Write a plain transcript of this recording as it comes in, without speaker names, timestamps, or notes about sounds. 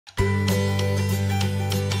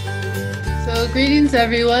So greetings,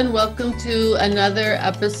 everyone. Welcome to another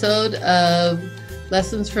episode of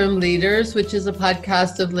Lessons from Leaders, which is a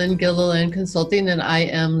podcast of Lynne Gilliland Consulting, and I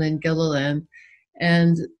am Lynne Gilliland.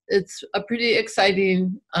 And it's a pretty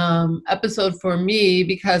exciting episode for me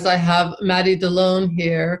because I have Maddy DeLone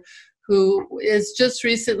here, who is just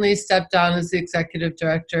recently stepped down as the executive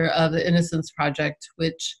director of the Innocence Project,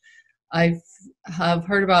 which I have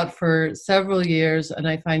heard about for several years, and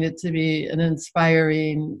I find it to be an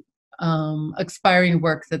inspiring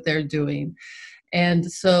work that they're doing.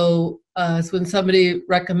 And so when somebody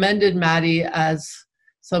recommended Maddy as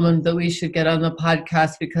someone that we should get on the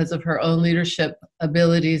podcast because of her own leadership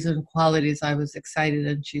abilities and qualities, I was excited,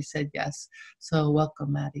 and she said yes. So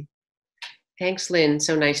welcome, Maddy. Thanks, Lynn.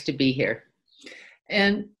 So nice to be here.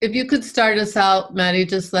 And if you could start us out, Maddy,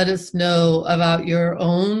 just let us know about your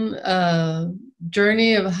own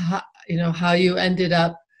journey of how you ended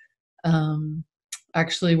up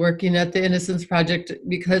actually working at the Innocence Project,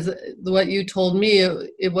 because what you told me,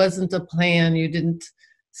 it wasn't a plan. You didn't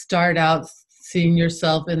start out seeing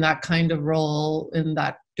yourself in that kind of role,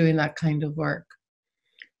 doing that kind of work.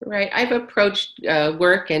 Right. I've approached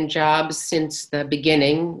work and jobs since the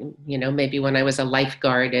beginning, maybe when I was a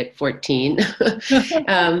lifeguard at 14,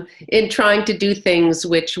 in trying to do things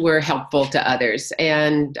which were helpful to others,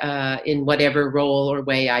 and in whatever role or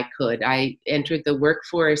way I could. I entered the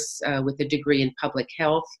workforce with a degree in public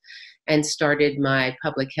health and started my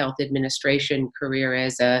public health administration career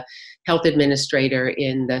as a health administrator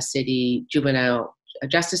in the city juvenile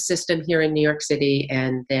justice system here in New York City,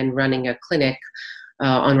 and then running a clinic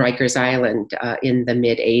on Rikers Island in the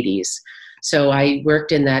mid-'80s. So I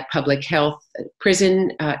worked in that public health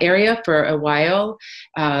prison area for a while,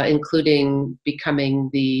 including becoming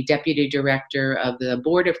the deputy director of the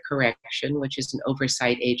Board of Correction, which is an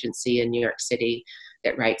oversight agency in New York City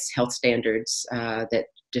that writes health standards that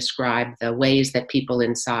describe the ways that people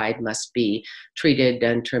inside must be treated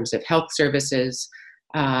in terms of health services.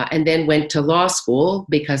 And then went to law school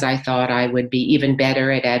because I thought I would be even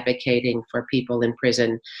better at advocating for people in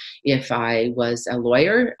prison if I was a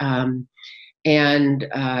lawyer. And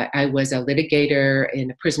I was a litigator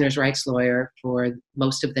and a prisoner's rights lawyer for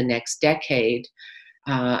most of the next decade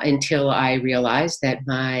until I realized that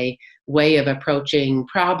my way of approaching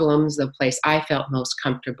problems, the place I felt most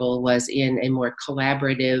comfortable, was in a more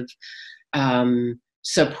collaborative,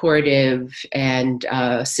 supportive and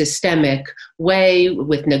systemic way,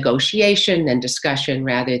 with negotiation and discussion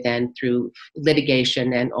rather than through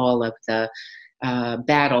litigation and all of the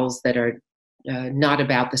battles that are not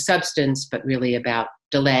about the substance but really about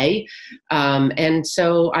delay. And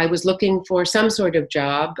so I was looking for some sort of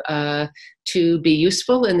job to be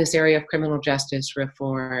useful in this area of criminal justice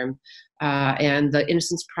reform. And the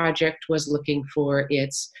Innocence Project was looking for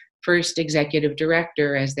its first executive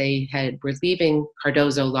director, as they were leaving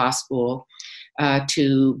Cardozo Law School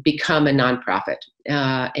to become a nonprofit.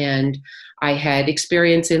 And I had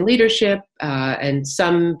experience in leadership and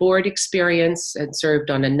some board experience, and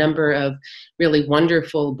served on a number of really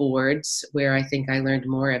wonderful boards where I think I learned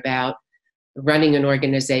more about running an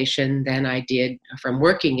organization than I did from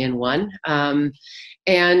working in one.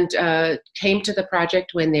 And came to the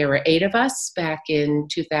project when there were 8 of us back in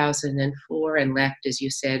 2004, and left, as you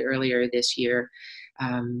said earlier this year,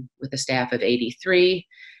 with a staff of 83,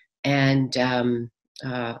 and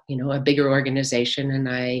a bigger organization. And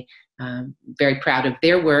I'm very proud of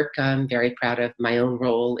their work. I'm very proud of my own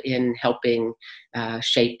role in helping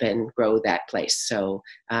shape and grow that place. So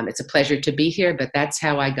it's a pleasure to be here, but that's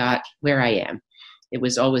how I got where I am. It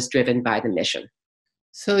was always driven by the mission.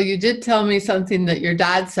 So you did tell me something that your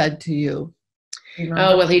dad said to you.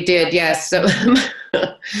 Oh, well, he did, yes. So,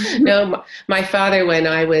 no, my father, when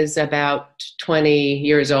I was about 20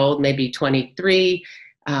 years old, maybe 23,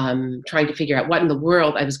 trying to figure out what in the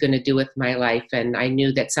world I was going to do with my life. And I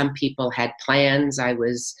knew that some people had plans. I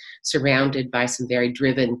was surrounded by some very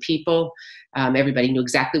driven people. Everybody knew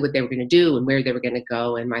exactly what they were going to do and where they were going to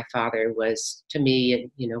go. And my father was, to me,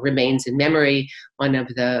 remains in memory, one of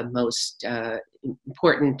the most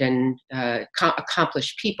important and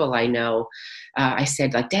accomplished people I know. I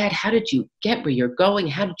said, Dad, how did you get where you're going?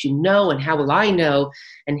 How did you know? And how will I know?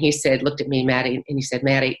 And he looked at me, Maddy, and he said,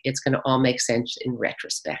 Maddy, it's going to all make sense in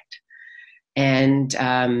retrospect. And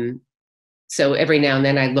so every now and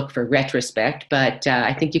then I look for retrospect, but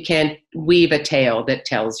I think you can't weave a tale that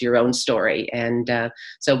tells your own story. And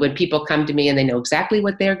so when people come to me and they know exactly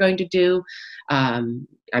what they're going to do, I'm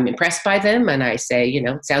impressed by them, and I say,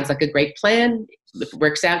 it sounds like a great plan. If it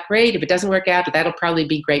works out, great. If it doesn't work out, that'll probably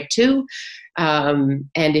be great too. And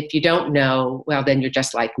if you don't know, well, then you're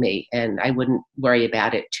just like me, and I wouldn't worry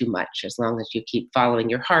about it too much as long as you keep following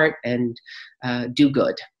your heart and do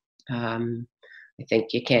good. I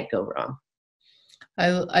think you can't go wrong.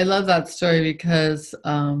 I love that story because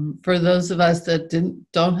for those of us that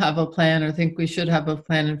don't have a plan or think we should have a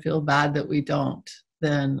plan and feel bad that we don't,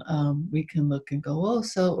 then we can look and go, oh,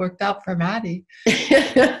 so it worked out for Maddy.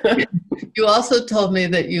 You also told me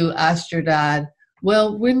that you asked your dad,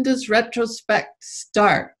 well, when does retrospect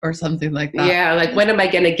start or something like that? Yeah, like when am I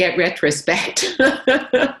going to get retrospect?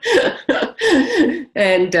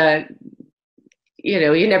 And,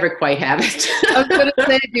 you never quite have it. I was going to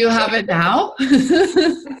say, do you have it now?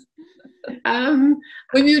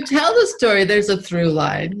 When you tell the story, there's a through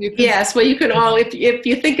line. Yes, well, you can all, if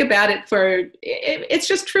you think about it, it's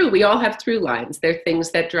just true. We all have through lines. They're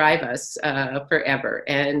things that drive us forever.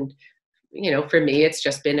 And, for me, it's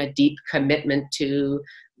just been a deep commitment to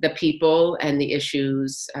the people and the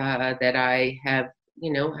issues that I have,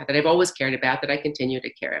 that I've always cared about, that I continue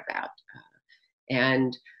to care about.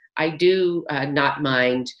 And I do not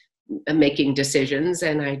mind making decisions,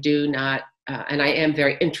 and I do not, and I am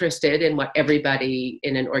very interested in what everybody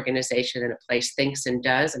in an organization and a place thinks and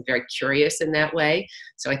does. I'm very curious in that way.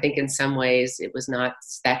 So I think in some ways it was not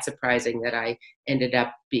that surprising that I ended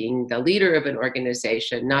up being the leader of an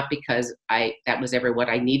organization, not because that was ever what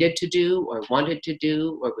I needed to do or wanted to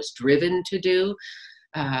do or was driven to do,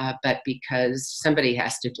 but because somebody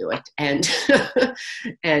has to do it. And,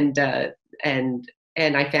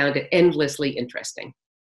 and I found it endlessly interesting.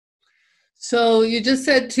 So you just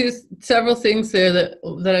said several things there that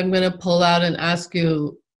I'm going to pull out and ask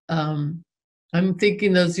you. I'm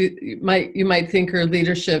thinking those you might think are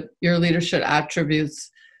your leadership attributes.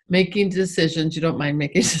 Making decisions. You don't mind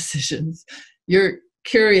making decisions. You're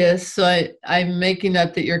curious. So I'm making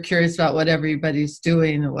up that you're curious about what everybody's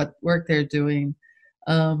doing and what work they're doing.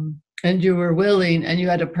 And you were willing and you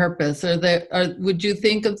had a purpose. Would you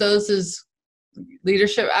think of those as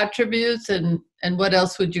leadership attributes? And what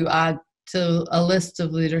else would you add to a list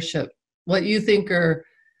of leadership? What you think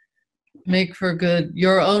make for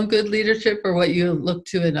your own good leadership, or what you look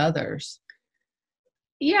to in others?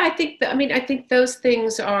 Yeah, I think those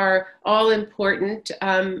things are all important.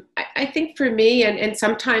 I think for me, and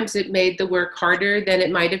sometimes it made the work harder than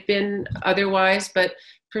it might have been otherwise, but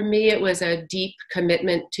for me, it was a deep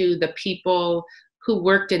commitment to the people who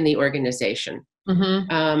worked in the organization.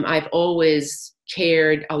 Mm-hmm. I've always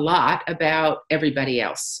cared a lot about everybody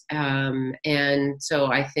else. And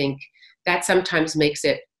so I think that sometimes makes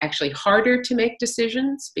it actually harder to make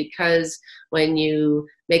decisions, because when you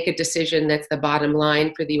make a decision that's the bottom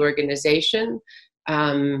line for the organization,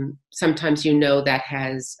 sometimes that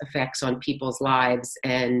has effects on people's lives,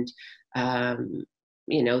 and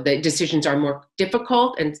the decisions are more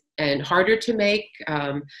difficult and harder to make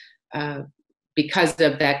because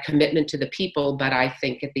of that commitment to the people. But I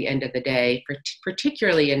think at the end of the day,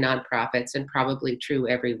 particularly in nonprofits, and probably true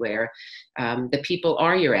everywhere, the people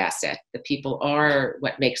are your asset. The people are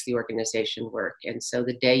what makes the organization work. And so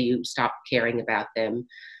the day you stop caring about them,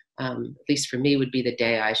 at least for me, would be the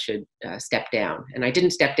day I should step down. And I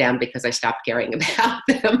didn't step down because I stopped caring about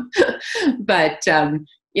them. But,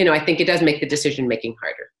 I think it does make the decision-making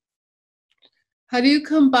harder. How do you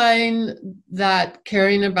combine that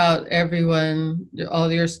caring about everyone,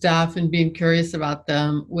 all your staff, and being curious about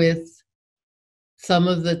them with some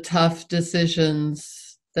of the tough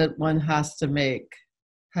decisions that one has to make?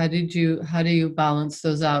 How do you balance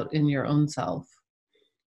those out in your own self?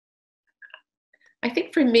 I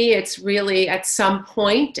think for me, it's really at some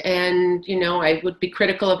point, and, I would be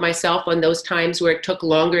critical of myself on those times where it took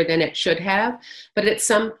longer than it should have. But at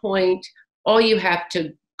some point, all you have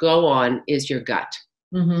to go on is your gut.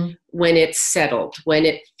 Mm-hmm. When it's settled, when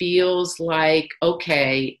it feels like,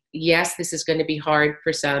 okay, yes, this is going to be hard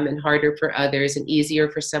for some and harder for others and easier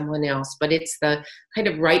for someone else, but it's the kind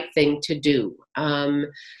of right thing to do. And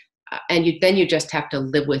then you just have to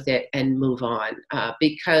live with it and move on.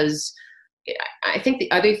 Because I think the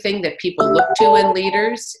other thing that people look to in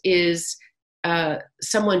leaders is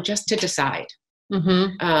someone just to decide.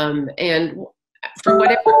 Mm-hmm. And for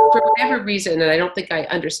whatever reason, and I don't think I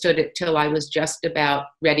understood it till I was just about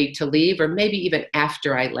ready to leave, or maybe even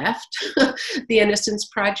after I left the Innocence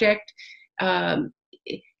Project,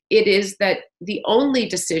 it is that the only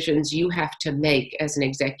decisions you have to make as an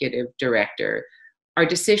executive director are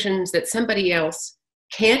decisions that somebody else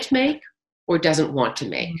can't make or doesn't want to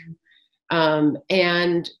make. Mm-hmm.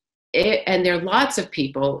 And there are lots of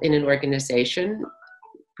people in an organization,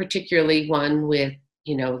 particularly one with,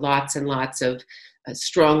 lots and lots of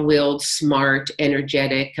strong-willed, smart,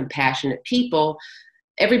 energetic, compassionate people,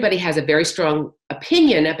 everybody has a very strong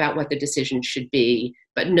opinion about what the decision should be,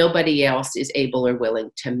 but nobody else is able or willing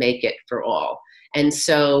to make it for all. And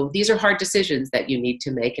so these are hard decisions that you need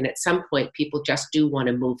to make. And at some point, people just do want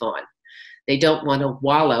to move on. They don't want to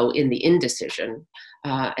wallow in the indecision.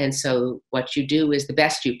 And so what you do is the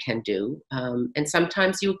best you can do. And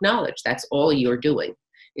sometimes you acknowledge that's all you're doing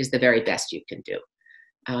is the very best you can do.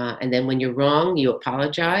 And then when you're wrong, you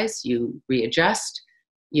apologize, you readjust,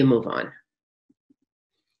 you move on.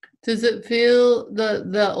 Does it feel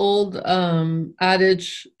the old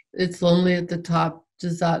adage, it's lonely at the top,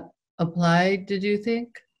 does that apply, did you think?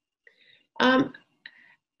 I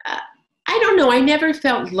don't know. I never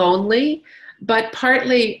felt lonely, but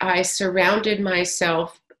partly I surrounded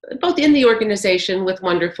myself, both in the organization, with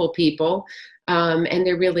wonderful people. And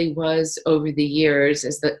there really was, over the years,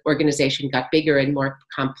 as the organization got bigger and more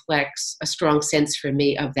complex, a strong sense for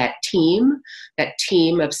me of that team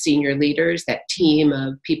of senior leaders, that team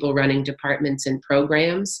of people running departments and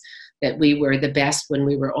programs, that we were the best when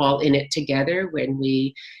we were all in it together, when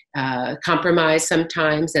we compromised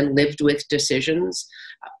sometimes and lived with decisions.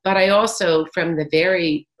 But I also, from the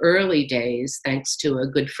very early days, thanks to a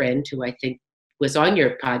good friend who I think was on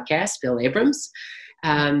your podcast, Bill Abrams,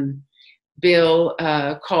 Bill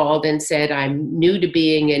called and said, I'm new to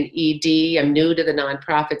being an ED. I'm new to the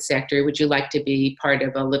nonprofit sector. Would you like to be part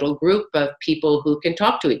of a little group of people who can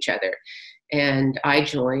talk to each other? And I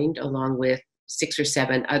joined, along with 6 or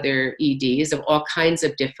 7 other EDs of all kinds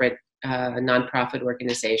of different nonprofit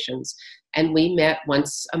organizations. And we met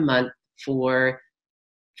once a month for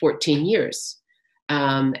 14 years.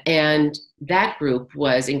 And that group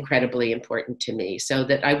was incredibly important to me, so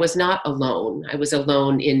that I was not alone. I was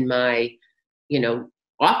alone in my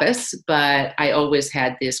office, but I always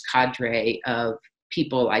had this cadre of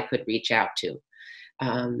people I could reach out to.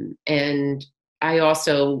 And I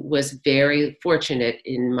also was very fortunate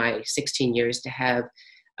in my 16 years to have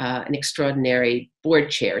an extraordinary board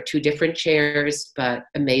chair, 2 different chairs, but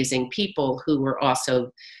amazing people who were also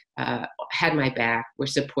had my back, were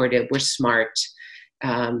supportive, were smart,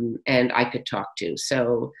 and I could talk to.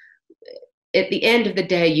 So at the end of the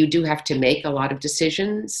day, you do have to make a lot of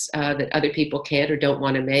decisions that other people can't or don't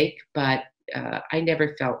want to make, but I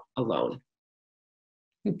never felt alone.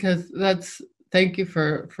 Because thank you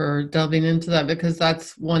for delving into that, because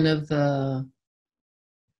that's one of the,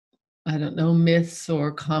 I don't know, myths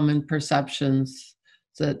or common perceptions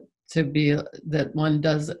that one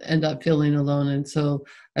does end up feeling alone. And so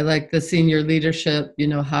I like the senior leadership,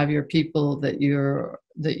 have your people that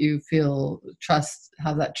you feel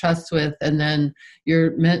have that trust with, and then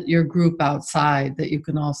your group outside that you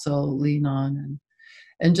can also lean on.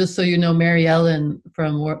 And just so you know, Mary Ellen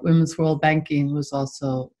from Women's World Banking was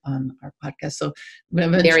also on our podcast. So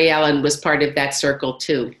Mary Ellen was part of that circle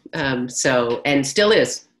too. And still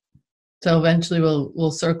is. So eventually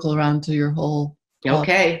we'll circle around to your whole.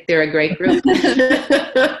 Okay, they're a great group.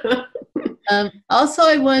 Also,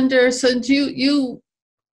 I wonder, so you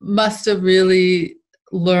must have really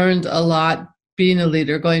learned a lot being a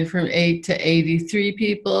leader, going from 8 to 83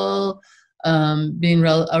 people, being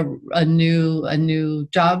a new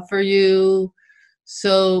job for you.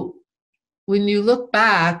 So when you look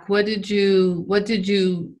back, what did you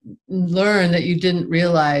learn that you didn't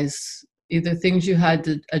realize? Either things you had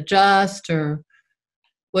to adjust, or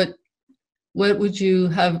what would you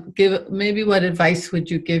what advice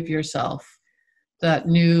would you give yourself, that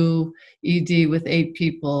new ED with 8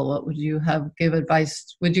 people? What would you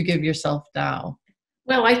would you give yourself now?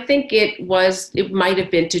 Well, I think it might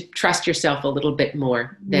have been to trust yourself a little bit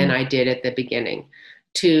more than I did at the beginning,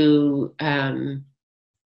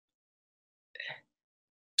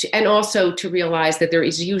 and also to realize that there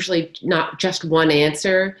is usually not just one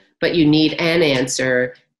answer, but you need an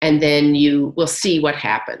answer, and then you will see what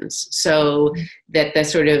happens. So that the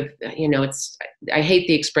sort of, I hate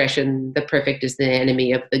the expression, the perfect is the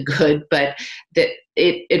enemy of the good, but that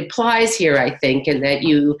it applies here, I think, and that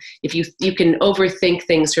if you can overthink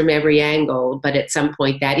things from every angle, but at some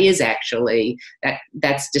point that is actually, that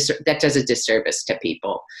does a disservice to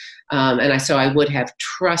people. So I would have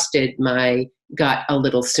trusted my gut a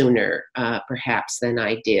little sooner, perhaps, than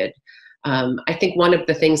I did. I think one of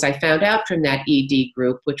the things I found out from that ED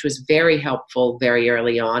group, which was very helpful very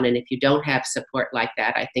early on, and if you don't have support like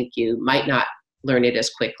that, I think you might not learn it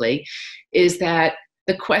as quickly, is that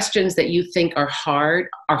the questions that you think are hard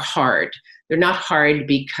are hard. They're not hard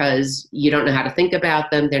because you don't know how to think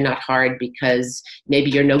about them. They're not hard because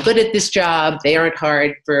maybe you're no good at this job. They aren't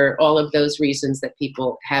hard for all of those reasons that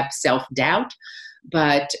people have self-doubt.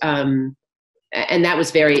 But and that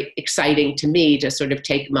was very exciting to me to sort of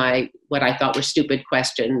take what I thought were stupid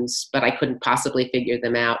questions, but I couldn't possibly figure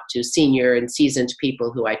them out, to senior and seasoned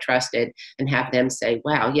people who I trusted, and have them say,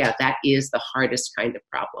 wow, yeah, that is the hardest kind of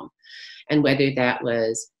problem. And whether that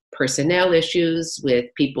was personnel issues with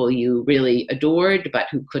people you really adored, but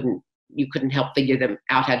you couldn't help figure them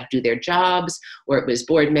out how to do their jobs, or it was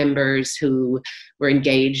board members who were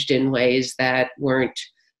engaged in ways that weren't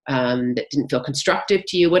that didn't feel constructive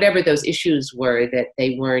to you, whatever those issues were, that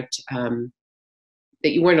they weren't,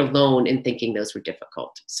 that you weren't alone in thinking those were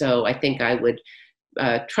difficult. So I think I would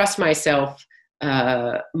trust myself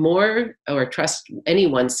more, or trust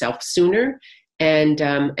anyone's self sooner,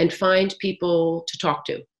 and find people to talk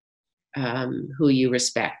to who you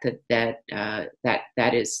respect. That's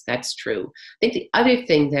true. I think the other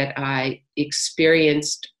thing that I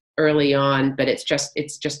experienced early on, but it's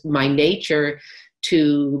just my nature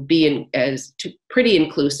to be pretty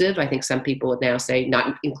inclusive. I think some people would now say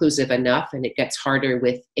not inclusive enough, and it gets harder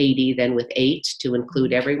with 80 than with 8 to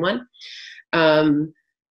include everyone.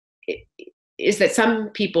 Is that some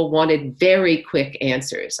people wanted very quick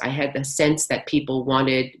answers. I had the sense that people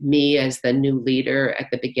wanted me as the new leader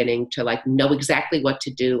at the beginning to know exactly what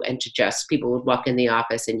to do, and to just, people would walk in the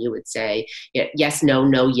office and you would say, yes, no,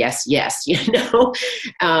 no, yes, yes,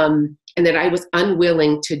 and that I was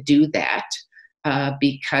unwilling to do that.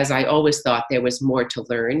 Because I always thought there was more to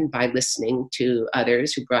learn by listening to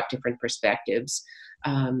others who brought different perspectives.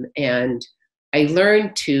 And I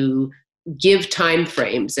learned to give time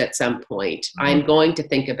frames at some point. Mm-hmm. I'm going to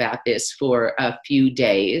think about this for a few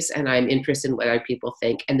days, and I'm interested in what other people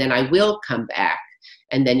think, and then I will come back,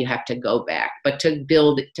 and then you have to go back. But to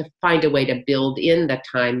find a way to build in the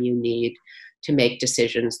time you need to make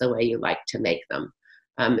decisions the way you like to make them.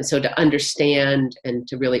 So to understand, and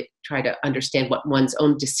to really try to understand what one's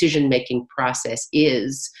own decision-making process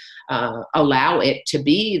is, allow it to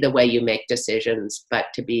be the way you make decisions, but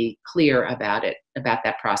to be clear about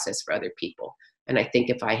that process for other people. And I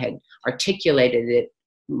think if I had articulated it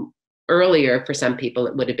earlier for some people,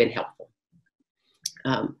 it would have been helpful.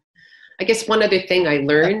 I guess one other thing I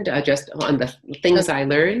learned, just on the things I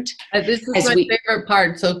learned. This is my favorite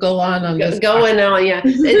part, so go on this. Going on, yeah.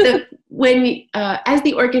 As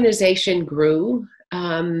the organization grew,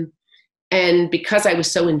 and because I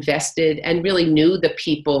was so invested and really knew the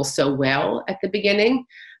people so well at the beginning,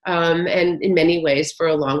 and in many ways for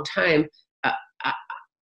a long time,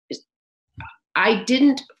 I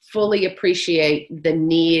didn't fully appreciate the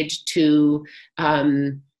need to,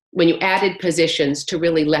 when you added positions, to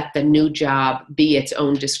really let the new job be its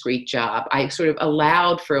own discrete job. I sort of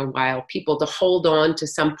allowed for a while people to hold on to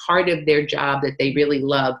some part of their job that they really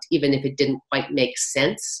loved, even if it didn't quite make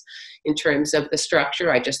sense in terms of the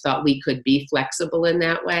structure. I just thought we could be flexible in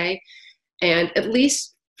that way. And at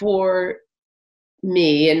least for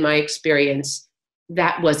me, in my experience,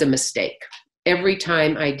 that was a mistake. Every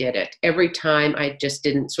time I did it, every time I just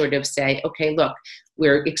didn't sort of say, okay, look,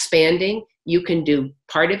 we're expanding. You can do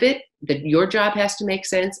part of it, that your job has to make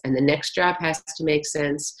sense, and the next job has to make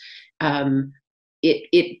sense.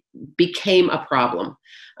 It became a problem.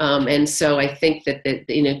 And so I think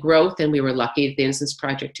that growth, and we were lucky at the Innocence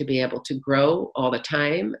Project to be able to grow all the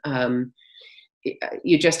time.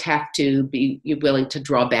 You just have to be willing to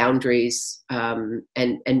draw boundaries, and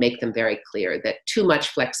make them very clear that too much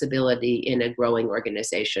flexibility in a growing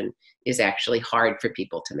organization is actually hard for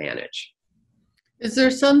people to manage. Is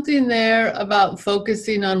there something there about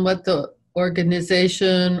focusing on what the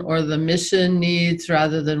organization or the mission needs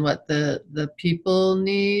rather than what the people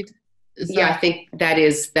need? I think that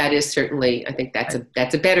is certainly, I think that's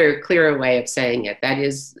a better, clearer way of saying it. That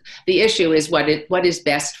is, the issue is what is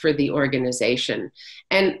best for the organization.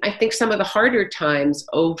 And I think some of the harder times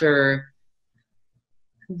over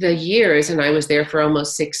the years, and I was there for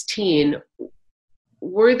almost 16,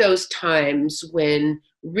 were those times when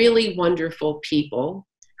really wonderful people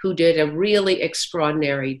who did a really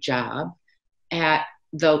extraordinary job at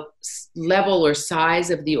the level or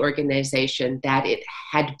size of the organization that it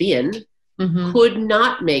had been, mm-hmm. could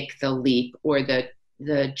not make the leap or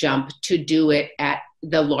the jump to do it at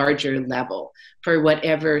the larger level for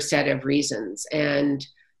whatever set of reasons. And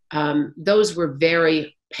those were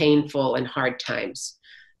very painful and hard times.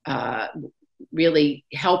 Really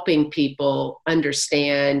helping people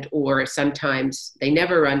understand, or sometimes they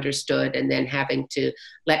never understood, and then having to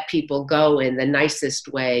let people go in the nicest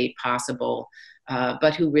way possible,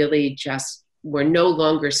 but who really just were no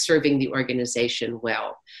longer serving the organization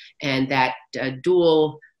well. And that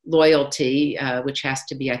dual loyalty, which has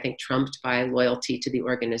to be, I think, trumped by loyalty to the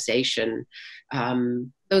organization,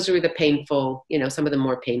 those were the painful, some of the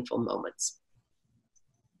more painful moments.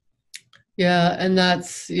 Yeah, and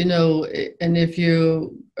that's, and if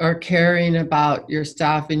you are caring about your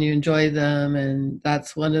staff and you enjoy them, and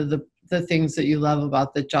that's one of the things that you love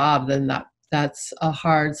about the job, then that's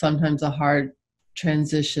sometimes a hard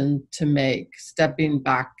transition to make, stepping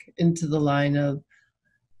back into the line of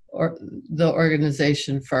or the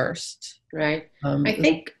organization first. Right. I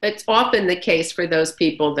think it's often the case for those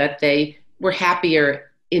people that they were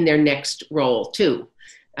happier in their next role too.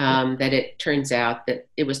 That it turns out that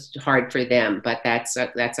it was hard for them, but that's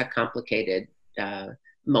a complicated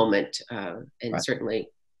moment, and Right. certainly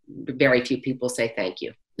very few people say thank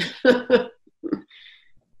you.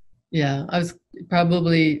 Yeah, I was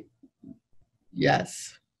probably,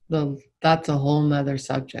 yes. That's a whole nother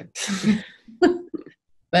subject.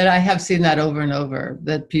 But I have seen that over and over,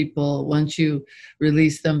 that people, once you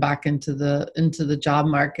release them back into the job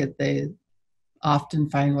market, they often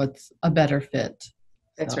find what's a better fit.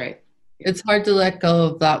 That's So right. it's hard to let go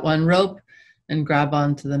of that one rope and grab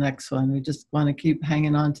on to the next one. We just want to keep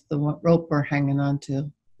hanging on to the rope we're hanging on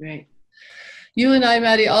to. Right. You and I,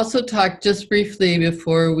 Maddy, also talked just briefly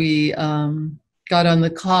before we got on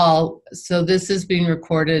the call. So this is being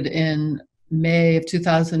recorded in May of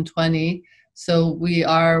 2020. So we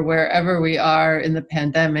are wherever we are in the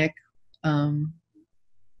pandemic.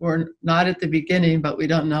 We're not at the beginning, but we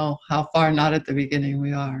don't know how far not at the beginning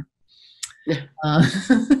we are.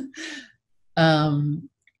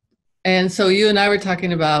 And so you and I were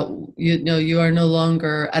talking about, you are no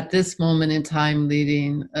longer at this moment in time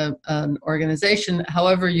leading an organization.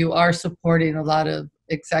 However, you are supporting a lot of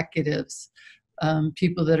executives,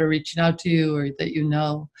 people that are reaching out to you or that you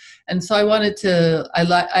know. And so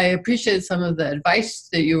I appreciate some of the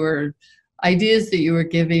ideas that you were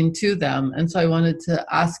giving to them. And so I wanted to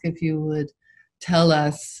ask if you would tell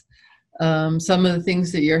us some of the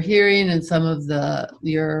things that you're hearing and some of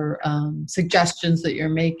your suggestions that you're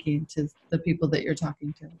making to the people that you're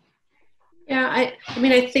talking to. Yeah, I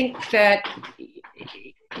mean, I think that,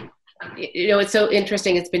 it's so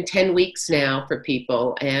interesting. It's been 10 weeks now for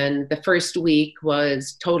people. And the first week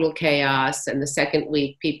was total chaos. And the second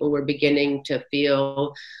week, people were beginning to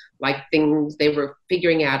feel like they were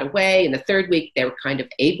figuring out a way. And the third week, they were kind of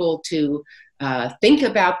able to think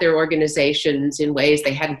about their organizations in ways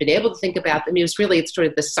they hadn't been able to think about them. It's sort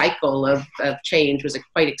of the cycle of change was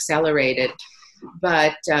quite accelerated.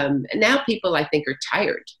 But now people, I think, are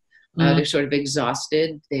tired. They're sort of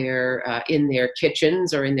exhausted. They're in their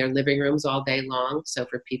kitchens or in their living rooms all day long. So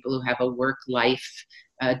for people who have a work-life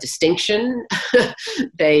distinction,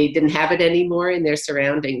 they didn't have it anymore in their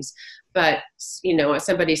surroundings. But,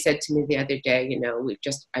 somebody said to me the other day,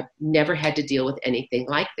 I've never had to deal with anything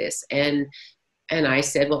like this. And I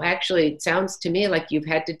said, well, actually, it sounds to me like you've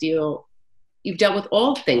dealt with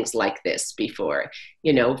all things like this before,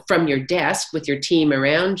 from your desk with your team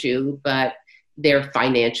around you, but their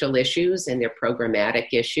financial issues and their programmatic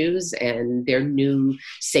issues and their new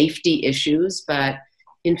safety issues. But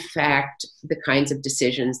in fact, the kinds of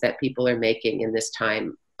decisions that people are making in this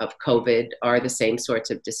time of COVID are the same sorts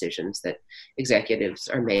of decisions that executives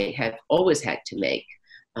have always had to make.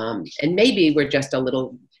 And maybe we're just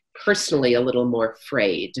personally a little more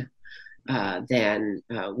afraid than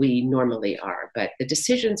we normally are, but the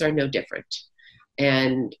decisions are no different.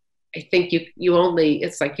 And I think you only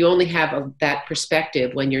have that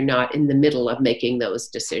perspective when you're not in the middle of making those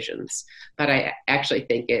decisions. But I actually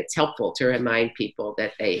think it's helpful to remind people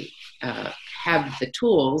that they have the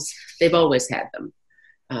tools, they've always had them.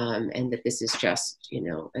 And that this is just,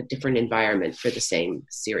 a different environment for the same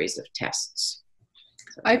series of tests.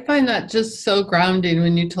 I find that just so grounding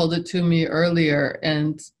when you told it to me earlier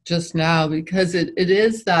and just now, because it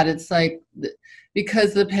is that it's like,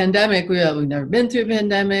 because the pandemic, we've never been through a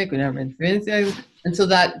pandemic, we've never been through anything. And so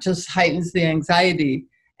that just heightens the anxiety.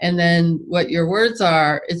 And then what your words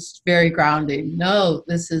are, it's very grounding. No,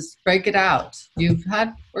 this is, break it out. You've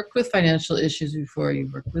worked with financial issues before.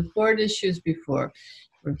 You've worked with board issues before.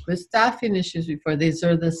 Worked with staffing issues before. These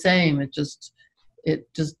are the same. It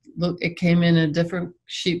came in a different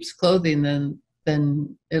sheep's clothing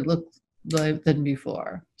than it looked like than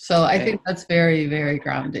before. So I think that's very, very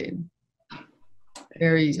grounding.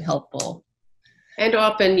 Very helpful. And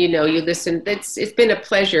often, you listen. It's been a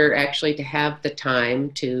pleasure actually to have the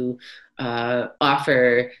time to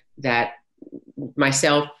offer that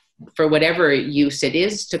myself for whatever use it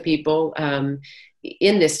is to people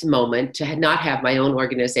in this moment, to not have my own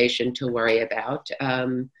organization to worry about,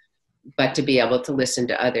 but to be able to listen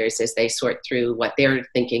to others as they sort through what they're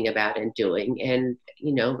thinking about and doing. And,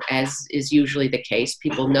 as is usually the case,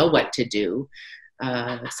 people know what to do.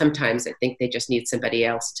 Sometimes I think they just need somebody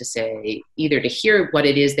else to say, either to hear what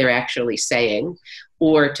it is they're actually saying,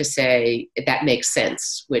 or to say that makes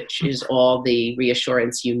sense, which is all the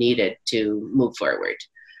reassurance you needed to move forward.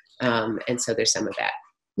 And so there's some of that.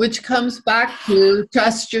 Which comes back to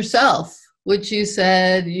trust yourself, which you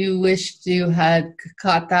said you wished you had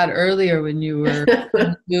caught that earlier when you were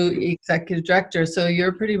new executive director. So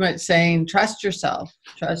you're pretty much saying, trust yourself,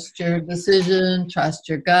 trust your decision, trust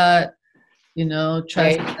your gut,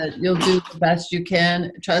 trust that you'll do the best you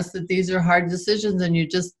can, trust that these are hard decisions, and you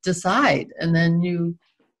just decide, and then you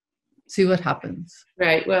see what happens.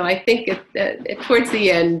 Right. Well, I think towards the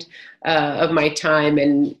end of my time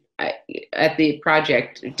and at the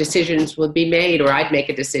project, decisions would be made, or I'd make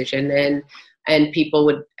a decision, and people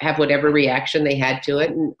would have whatever reaction they had to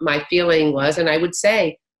it. And my feeling was, and I would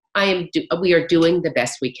say, we are doing the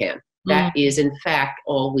best we can. That is, in fact,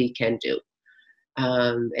 all we can do.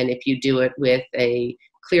 And if you do it with a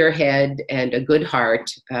clear head and a good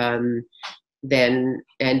heart, then,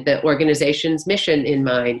 and the organization's mission in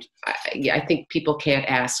mind, I think people can't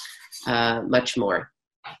ask much more.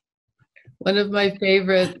 One of my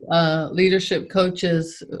favorite leadership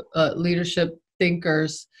coaches, leadership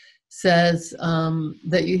thinkers, says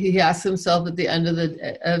that he asks himself at the end of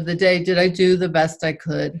the day, did I do the best I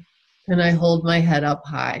could? Can I hold my head up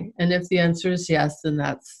high? And if the answer is yes, then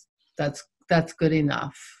that's good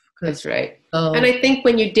enough. That's right. And I think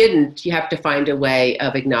when you didn't, you have to find a way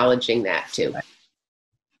of acknowledging that too.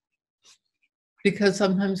 Because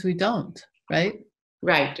sometimes we don't, right?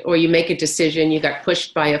 Right. Or you make a decision, you got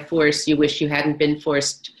pushed by a force you wish you hadn't been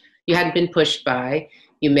pushed by.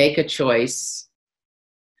 You make a choice.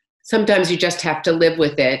 Sometimes you just have to live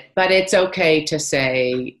with it, but it's okay to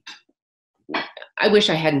say, I wish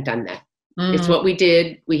I hadn't done that. It's what we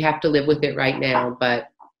did. We have to live with it right now, but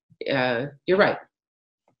you're right.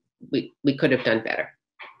 We could have done better.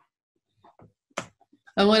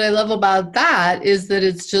 And what I love about that is that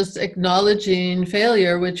it's just acknowledging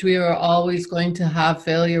failure, which we are always going to have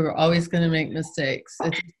failure. We're always going to make mistakes.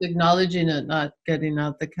 It's just acknowledging it, not getting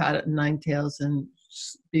out the cat at nine tails and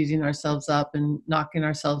beating ourselves up and knocking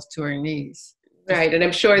ourselves to our knees. Right. And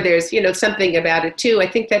I'm sure there's, something about it too. I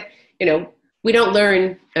think that, we don't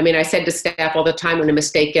learn. I mean, I said to staff all the time when a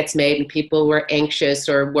mistake gets made and people were anxious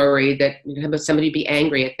or worried that somebody be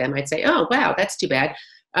angry at them, I'd say, oh, wow, that's too bad.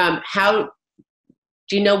 How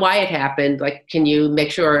do you know why it happened? Like, can you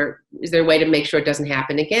make sure, is there a way to make sure it doesn't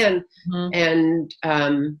happen again? And,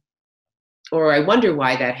 or I wonder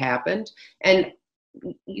why that happened. And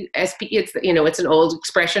it's an old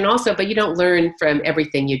expression also, but you don't learn from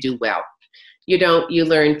everything you do well. You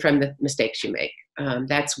learn from the mistakes you make.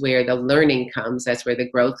 That's where the learning comes. That's where the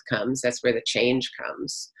growth comes. That's where the change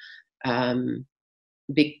comes.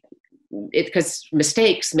 Because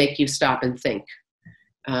mistakes make you stop and think.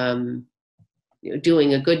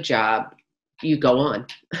 Doing a good job, you go on.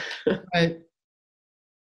 Right.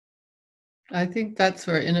 I think that's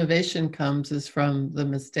where innovation comes, is from the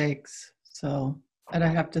mistakes. So, and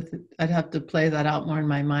I'd have to play that out more in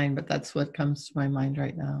my mind, but that's what comes to my mind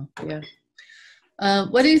right now. Yeah.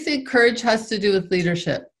 What do you think courage has to do with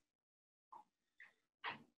leadership?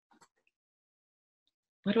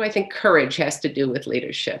 What do I think courage has to do with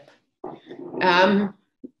leadership?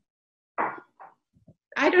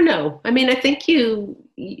 I don't know. I mean, I think you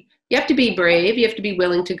have to be brave. You have to be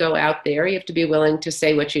willing to go out there. You have to be willing to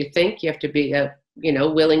say what you think. You have to be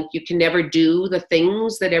willing. You can never do the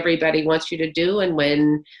things that everybody wants you to do. And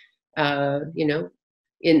when,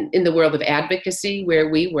 in the world of advocacy where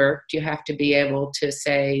we worked, you have to be able to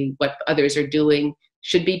say what others are doing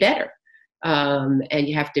should be better. And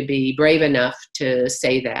you have to be brave enough to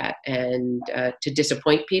say that, and to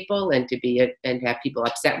disappoint people, and and have people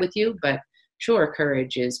upset with you. But sure,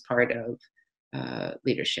 courage is part of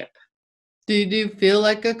leadership. Do you feel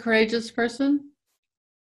like a courageous person?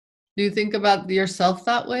 Do you think about yourself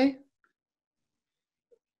that way?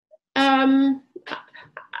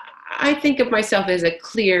 I think of myself as a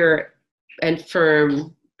clear and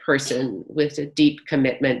firm person with a deep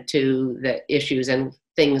commitment to the issues and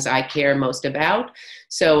things I care most about.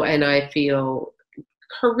 So, and I feel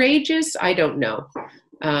courageous, I don't know,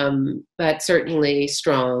 but certainly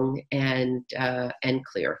strong and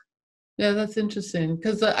clear. Yeah, that's interesting,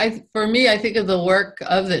 because for me, I think of the work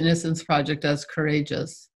of the Innocence Project as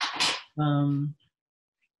courageous.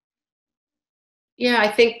 Yeah, I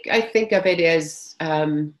think of it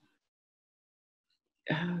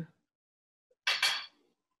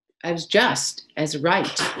as just, as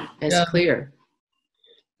right, as clear.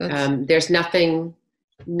 There's nothing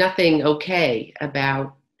okay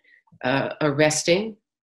about arresting,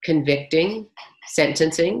 convicting,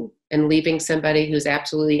 sentencing, and leaving somebody who's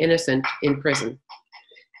absolutely innocent in prison.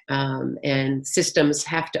 And systems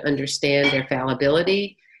have to understand their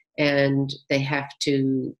fallibility, and they have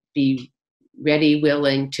to be ready,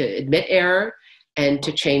 willing to admit error and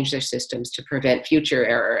to change their systems to prevent future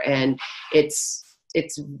error. And it's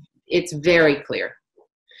very clear.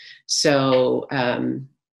 So,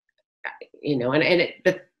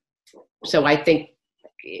 so I think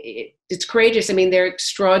it's courageous. I mean, they're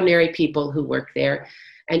extraordinary people who work there,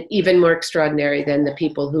 and even more extraordinary than the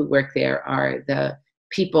people who work there are the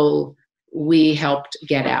people we helped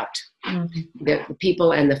get out. Mm-hmm. The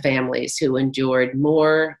people and the families who endured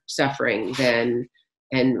more suffering and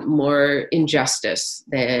more injustice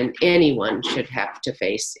than anyone should have to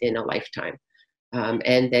face in a lifetime.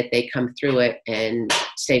 And that they come through it and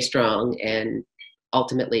stay strong and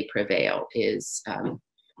ultimately prevail is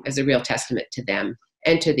a real testament to them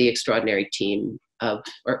and to the extraordinary team of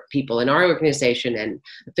people in our organization and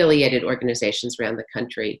affiliated organizations around the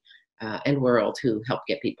country and world who help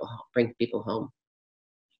bring people home.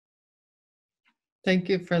 Thank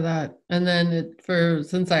you for that. And then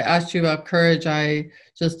since I asked you about courage, I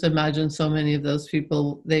just imagine so many of those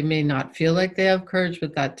people, they may not feel like they have courage,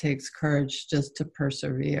 but that takes courage just to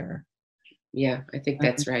persevere. Yeah, I think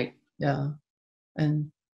that's right. Yeah.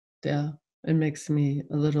 And yeah, it makes me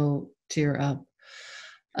a little tear up.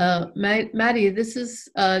 Maddy, is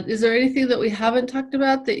there anything that we haven't talked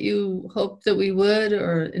about that you hope that we would,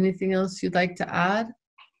 or anything else you'd like to add?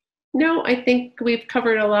 No, I think we've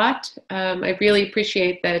covered a lot. I really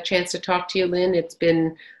appreciate the chance to talk to you, Lynn. It's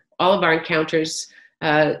been all of our encounters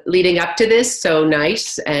leading up to this so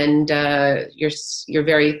nice, and you're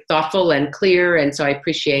very thoughtful and clear, and so I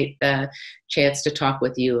appreciate the chance to talk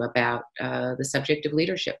with you about the subject of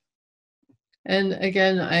leadership. And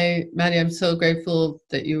again, Maddy, I'm so grateful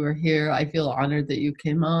that you were here. I feel honored that you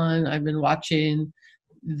came on. I've been watching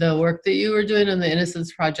the work that you were doing on the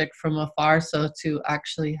Innocence Project from afar, so to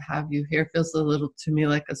actually have you here feels a little to me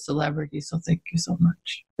like a celebrity, so thank you so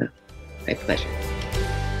much. My pleasure.